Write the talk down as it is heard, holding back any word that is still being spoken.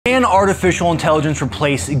Can artificial intelligence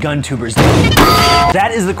replace gun tubers? That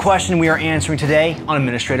is the question we are answering today on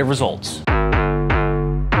Administrative Results.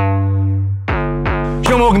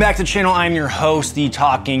 Welcome back to the channel. I'm your host, the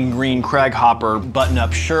talking green Craig Hopper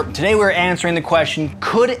button-up shirt. Today we're answering the question,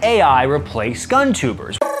 could AI replace gun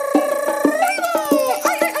tubers?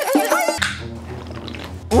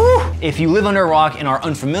 If you live under a rock and are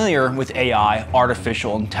unfamiliar with AI,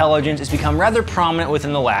 artificial intelligence, it's become rather prominent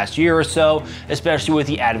within the last year or so, especially with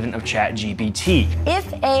the advent of ChatGPT.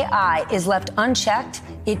 If AI is left unchecked,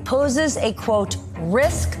 it poses a, quote,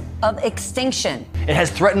 risk of extinction. It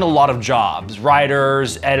has threatened a lot of jobs,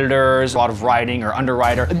 writers, editors, a lot of writing or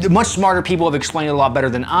underwriter. Much smarter people have explained it a lot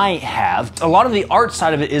better than I have. A lot of the art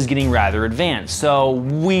side of it is getting rather advanced. So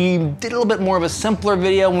we did a little bit more of a simpler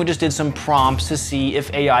video and we just did some prompts to see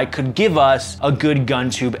if AI could give us a good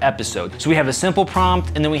gun tube episode. So we have a simple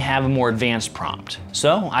prompt and then we have a more advanced prompt.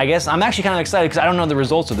 So I guess I'm actually kind of excited because I don't know the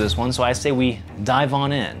results of this one. So I say we dive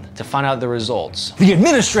on in to find out the results. The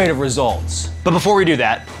administrative results. But before we do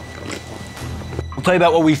that, I'll tell you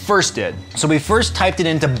about what we first did. So we first typed it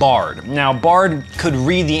into Bard. Now Bard could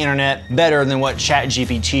read the internet better than what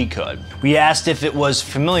ChatGPT could. We asked if it was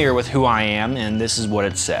familiar with who I am, and this is what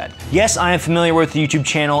it said. Yes, I am familiar with the YouTube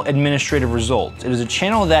channel Administrative Results. It is a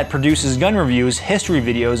channel that produces gun reviews, history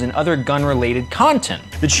videos, and other gun-related content.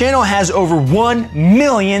 The channel has over 1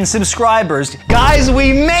 million subscribers. Guys,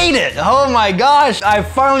 we made it! Oh my gosh, I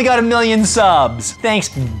finally got 1 million subs. Thanks,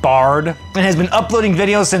 Bard. And has been uploading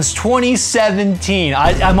videos since 2017.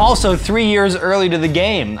 I'm also 3 years early to the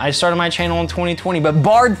game. I started my channel in 2020, but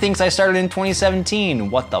Bard thinks I started in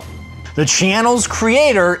 2017. What the f? The channel's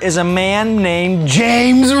creator is a man named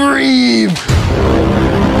James Reeve.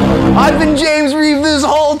 I've been James Reeve this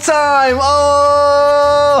whole time.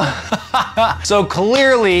 Oh! So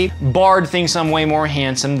clearly, Bard thinks I'm way more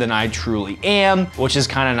handsome than I truly am, which is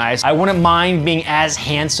kind of nice. I wouldn't mind being as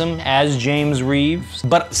handsome as James Reeves,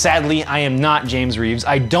 but sadly, I am not James Reeves.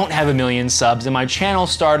 I don't have 1 million subs, and my channel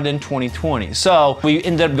started in 2020. So we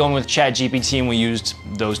ended up going with ChatGPT, and we used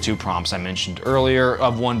those two prompts I mentioned earlier,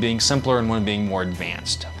 of one being simpler and one being more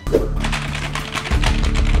advanced.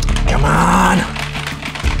 Come on!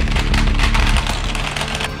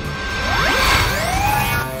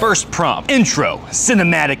 First prompt, intro,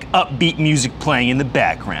 cinematic upbeat music playing in the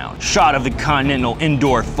background. Shot of the Continental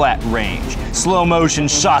indoor flat range. Slow motion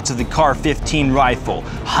shots of the CAR-15 rifle,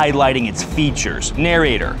 highlighting its features.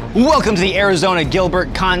 Narrator, welcome to the Arizona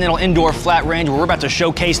Gilbert Continental indoor flat range where we're about to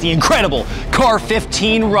showcase the incredible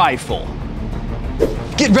CAR-15 rifle.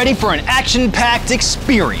 Get ready for an action-packed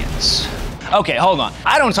experience. Okay, hold on.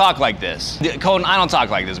 I don't talk like this. Colton, I don't talk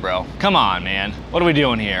like this, bro. Come on, man. What are we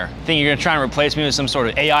doing here? Think you're gonna try and replace me with some sort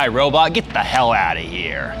of AI robot? Get the hell out of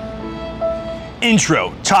here.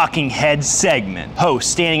 Intro, talking head segment.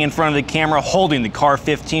 Host standing in front of the camera holding the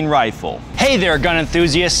CAR-15 rifle. Hey there, gun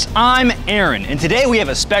enthusiasts. I'm Aaron, and today we have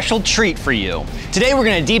a special treat for you. Today we're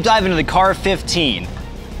gonna deep dive into the CAR-15.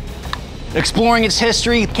 Exploring its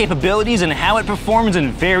history, capabilities, and how it performs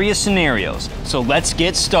in various scenarios. So let's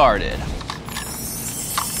get started.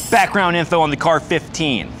 Background info on the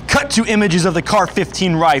CAR-15. Cut to images of the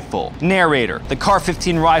CAR-15 rifle. Narrator, the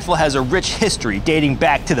CAR-15 rifle has a rich history dating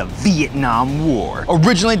back to the Vietnam War.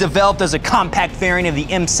 Originally developed as a compact variant of the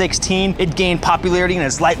M16, it gained popularity in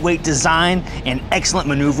its lightweight design and excellent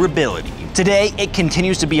maneuverability. Today, it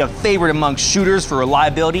continues to be a favorite amongst shooters for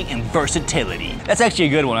reliability and versatility. That's actually a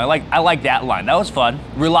good one. I like that line. That was fun.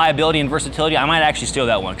 Reliability and versatility. I might actually steal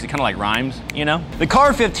that one because it kind of like rhymes, you know? The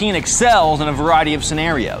CAR-15 excels in a variety of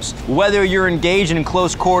scenarios. Whether you're engaged in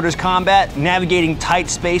close quarters combat, navigating tight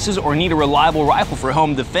spaces, or need a reliable rifle for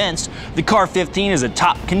home defense, the CAR-15 is a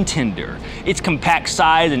top contender. Its compact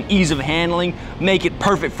size and ease of handling make it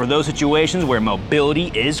perfect for those situations where mobility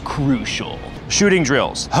is crucial. Shooting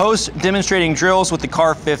drills. Host demonstrating drills with the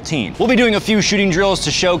CAR-15. We'll be doing a few shooting drills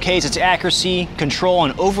to showcase its accuracy, control,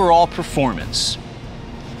 and overall performance.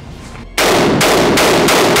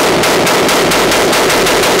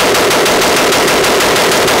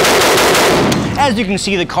 As you can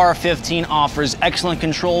see, the CAR-15 offers excellent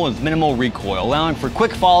control with minimal recoil, allowing for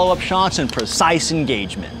quick follow-up shots and precise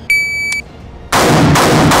engagement.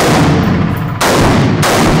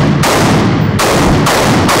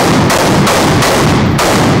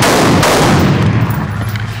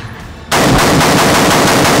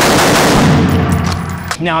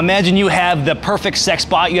 Now imagine you have the perfect sex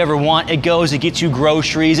bot you ever want. It goes, it gets you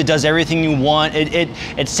groceries, it does everything you want,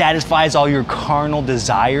 it satisfies all your carnal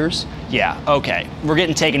desires. Yeah, okay, we're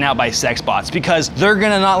getting taken out by sex bots because they're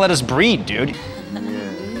gonna not let us breed, dude.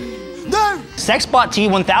 No! Sexbot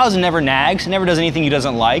T1000 never nags, never does anything he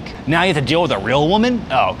doesn't like. Now you have to deal with a real woman?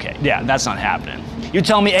 Oh, okay. Yeah, that's not happening. You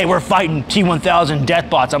tell me, hey, we're fighting T1000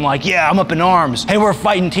 deathbots. I'm like, yeah, I'm up in arms. Hey, we're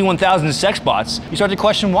fighting T1000 sexbots. You start to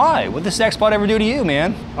question why. What did the sexbot ever do to you,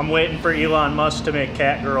 man? I'm waiting for Elon Musk to make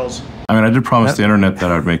cat girls. I mean, I did promise the internet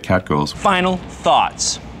that I'd make cat girls. Final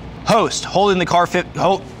thoughts. Host holding the Car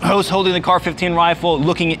 15 rifle,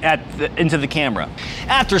 looking into the camera.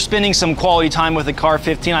 After spending some quality time with the Car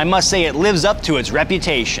 15, I must say it lives up to its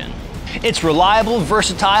reputation. It's reliable,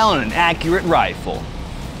 versatile, and an accurate rifle.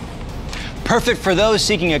 Perfect for those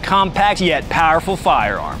seeking a compact yet powerful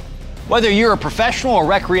firearm. Whether you're a professional or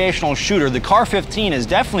recreational shooter, the Car 15 is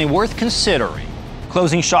definitely worth considering.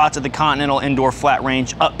 Closing shots at the Continental Indoor Flat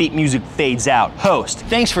Range, upbeat music fades out. Host,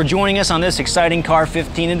 thanks for joining us on this exciting Car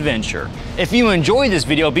 15 adventure. If you enjoyed this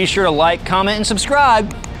video, be sure to like, comment, and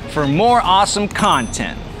subscribe for more awesome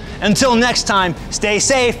content. Until next time, stay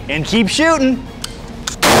safe and keep shooting.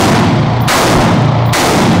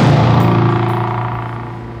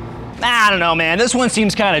 I don't know, man. This one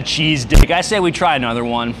seems kind of cheese dick. I say we try another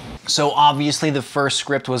one. So obviously the first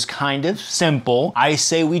script was kind of simple. I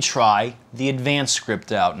say we try the advanced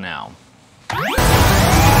script out now.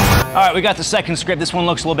 All right, we got the second script. This one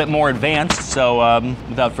looks a little bit more advanced, so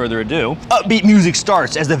without further ado. Upbeat music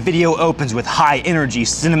starts as the video opens with high energy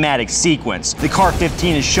cinematic sequence. The Car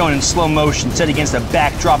 15 is shown in slow motion set against a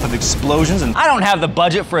backdrop of explosions, and I don't have the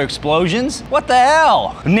budget for explosions. What the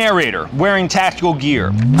hell? Narrator, wearing tactical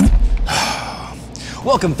gear.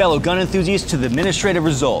 Welcome, fellow gun enthusiasts, to the administrative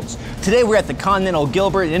results. Today we're at the Continental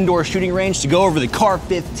Gilbert Indoor Shooting Range to go over the Car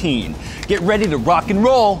 15. Get ready to rock and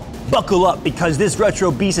roll. Buckle up, because this retro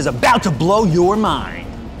beast is about to blow your mind.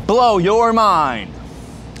 Blow your mind.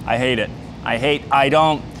 I hate it. I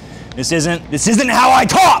don't. This isn't how I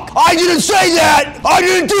talk. I didn't say that. I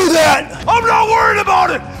didn't do that. I'm not worried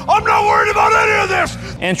about it. I'm not worried about any of this.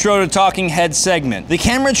 Intro to talking head segment. The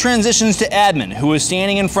camera transitions to Admin, who is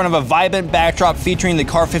standing in front of a vibrant backdrop featuring the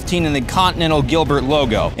Car 15 and the Continental Gilbert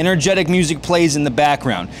logo. Energetic music plays in the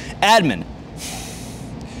background. Admin.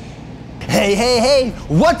 Hey,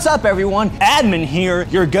 what's up everyone? Admin here,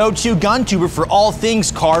 your go-to gun tuber for all things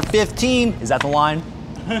Car 15. Is that the line?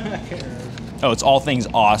 Oh, it's all things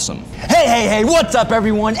awesome. Hey, what's up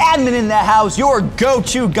everyone? Admin in the house, your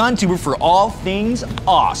go-to gun tuber for all things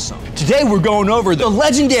awesome. Today we're going over the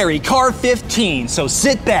legendary Car 15, so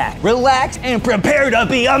sit back, relax, and prepare to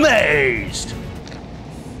be amazed.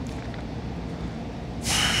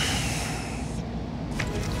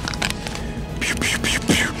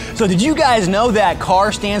 So did you guys know that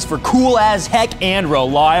CAR stands for cool as heck and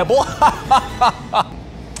reliable?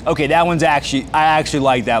 Okay, that one's I actually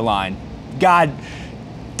like that line. God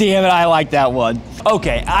damn it, I like that one.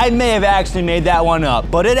 Okay, I may have actually made that one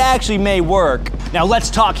up, but it actually may work. Now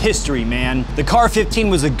let's talk history, man. The Car 15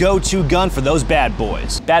 was a go-to gun for those bad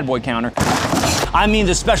boys. Bad boy counter. I mean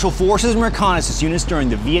the Special Forces and Reconnaissance units during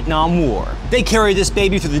the Vietnam War. They carried this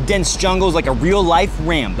baby through the dense jungles like a real-life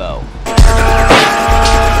Rambo.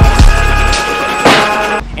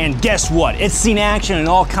 And guess what? It's seen action in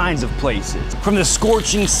all kinds of places. From the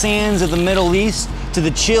scorching sands of the Middle East to the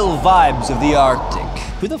chill vibes of the Arctic.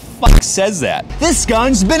 Who the fuck says that? This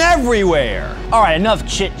gun's been everywhere. All right, enough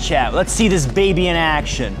chit chat. Let's see this baby in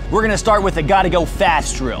action. We're gonna start with the gotta go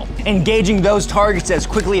fast drill. Engaging those targets as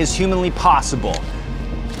quickly as humanly possible.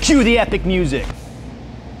 Cue the epic music.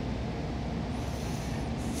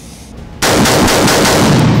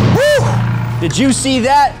 Woo! Did you see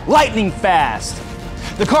that? Lightning fast.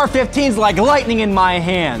 The Car 15's like lightning in my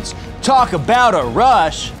hands. Talk about a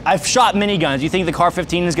rush. I've shot miniguns. You think the Car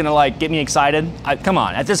 15 is gonna like get me excited? Come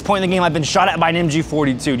on, at this point in the game, I've been shot at by an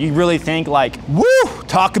MG42. Do you really think like, woo,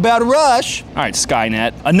 talk about a rush? All right,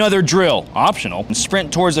 Skynet, another drill, optional.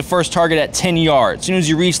 Sprint towards the first target at 10 yards. As soon as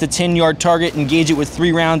you reach the 10-yard target, engage it with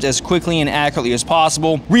 3 rounds as quickly and accurately as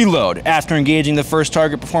possible. Reload. After engaging the first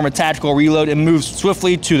target, perform a tactical reload and move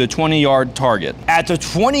swiftly to the 20-yard target. At the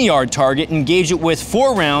 20-yard target, engage it with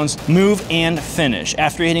 4 rounds, move and finish.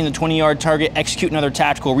 After hitting the 20-yard target, execute another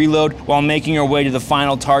tactical reload while making your way to the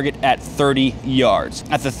final target at 30 yards.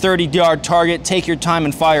 At the 30-yard target, take your time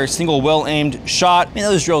and fire a single well-aimed shot. I mean,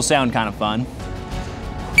 those drills sound kind of fun.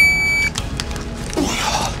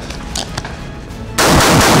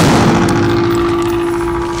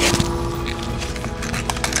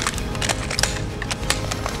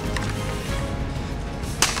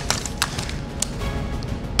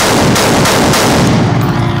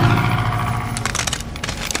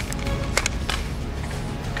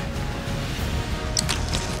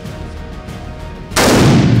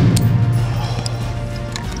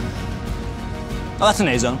 Oh, that's an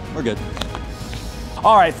A zone. We're good.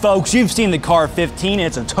 All right, folks, you've seen the Car 15.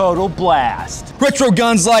 It's a total blast. Retro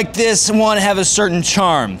guns like this want to have a certain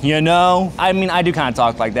charm, you know? I mean, I do kind of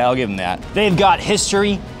talk like that, I'll give them that. They've got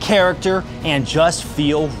history, character, and just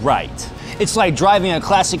feel right. It's like driving a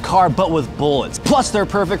classic car, but with bullets. Plus, they're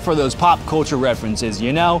perfect for those pop culture references,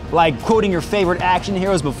 you know? Like quoting your favorite action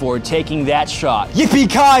heroes before taking that shot.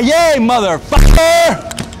 Yippee-ki-yay,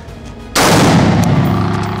 motherfucker!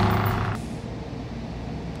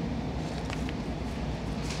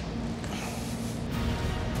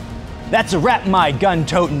 That's a wrap, my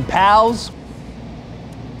gun-toting pals.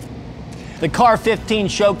 The Car 15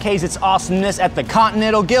 showcased its awesomeness at the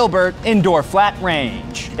Continental Gilbert Indoor Flat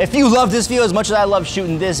Range. If you love this video as much as I love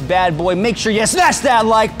shooting this bad boy, make sure you smash that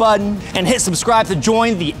like button and hit subscribe to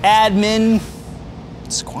join the admin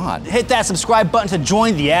squad. Hit that subscribe button to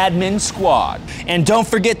join the admin squad. And don't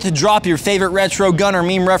forget to drop your favorite retro gun or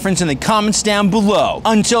meme reference in the comments down below.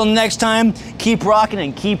 Until next time, keep rocking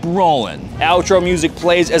and keep rolling. Outro music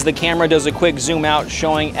plays as the camera does a quick zoom out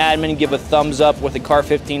showing admin give a thumbs up with the Car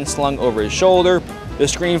 15 slung over his shoulder. The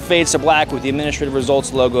screen fades to black with the administrative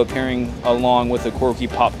results logo appearing along with a quirky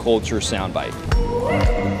pop culture soundbite.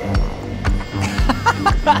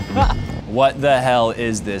 What the hell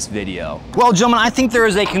is this video? Well, gentlemen, I think there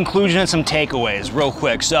is a conclusion and some takeaways real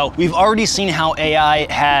quick. So we've already seen how AI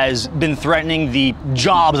has been threatening the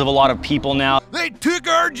jobs of a lot of people now. They took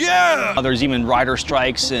our job! There's even writer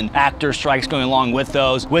strikes and actor strikes going along with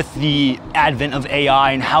those, with the advent of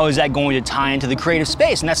AI, and how is that going to tie into the creative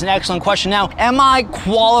space? And that's an excellent question. Now, am I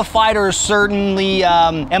qualified or certainly,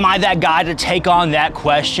 am I that guy to take on that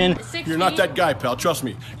question? You're not that guy, pal. Trust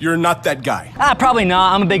me. You're not that guy. Probably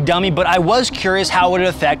not. I'm a big dummy, but I was curious how it would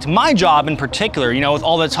affect my job in particular, you know, with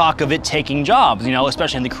all the talk of it taking jobs, you know,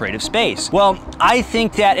 especially in the creative space. Well, I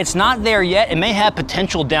think that it's not there yet. It may have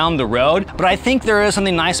potential down the road, but I think there is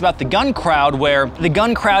something nice about the gun crowd, where the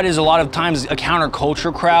gun crowd is a lot of times a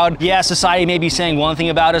counterculture crowd. Yeah, society may be saying one thing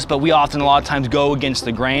about us, but we often a lot of times go against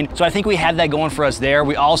the grain. So I think we have that going for us there.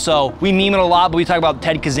 We meme it a lot, but we talk about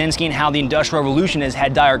Ted Kaczynski and how the Industrial Revolution has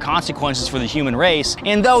had dire consequences for the human race.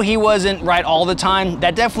 And though he wasn't right all the time,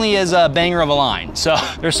 that definitely is a banger of a line. So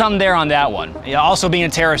there's something there on that one. Yeah, also being a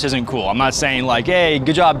terrorist isn't cool. I'm not saying like, hey,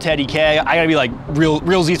 good job, Teddy K. I gotta be like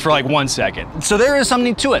realsies for like 1 second. So there is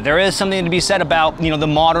something to it. There is something to be said about, you know, the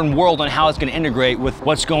modern world and how it's gonna integrate with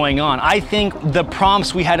what's going on. I think the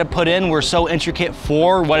prompts we had to put in were so intricate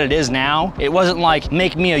for what it is now. It wasn't like,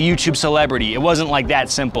 make me a YouTube celebrity. It wasn't like that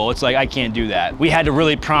simple. It's like, I can't do that. We had to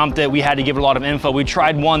really prompt it. We had to give it a lot of info. We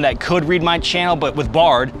tried one that could read my channel, but with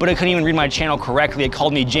Bard, but it couldn't even read my channel correctly. It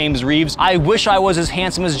called me James Reeves. I wish I was as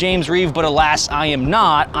handsome as James Reeves, but alas, I am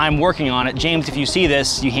not. I'm working on it. James, if you see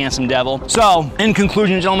this, you handsome devil. So, in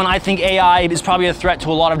conclusion, gentlemen, I think AI is probably a threat to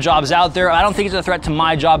a lot of jobs out there. I don't think it's a threat to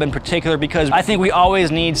my job in particular, because I think we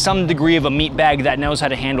always need some degree of a meatbag that knows how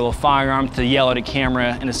to handle a firearm to yell at a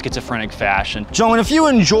camera in a schizophrenic fashion. Gentlemen, if you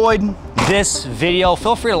enjoyed this video,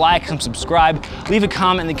 feel free to like and subscribe. Leave a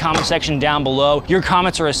comment in the comment section down below. Your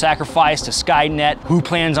comments are a sacrifice to Skynet, who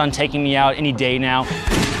plans on taking me out any day now.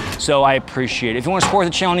 So I appreciate it. If you want to support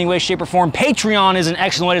the channel in any way, shape, or form, Patreon is an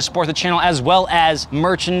excellent way to support the channel, as well as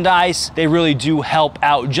merchandise. They really do help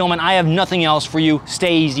out. Gentlemen, I have nothing else for you.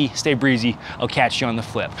 Stay easy, stay breezy. I'll catch you on the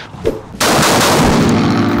flip.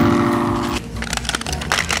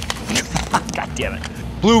 God damn it.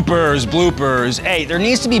 Bloopers, bloopers. Hey, there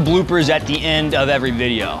needs to be bloopers at the end of every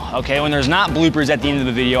video, okay? When there's not bloopers at the end of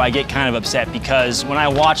the video, I get kind of upset, because when I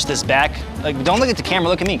watch this back, like, don't look at the camera,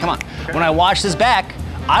 look at me, come on. When I watch this back,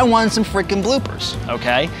 I want some freaking bloopers,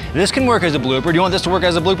 okay? This can work as a blooper. Do you want this to work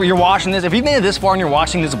as a blooper? You're watching this. If you've made it this far and you're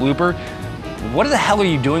watching this blooper, what the hell are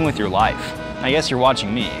you doing with your life? I guess you're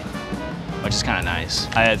watching me, which is kind of nice.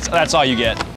 That's all you get.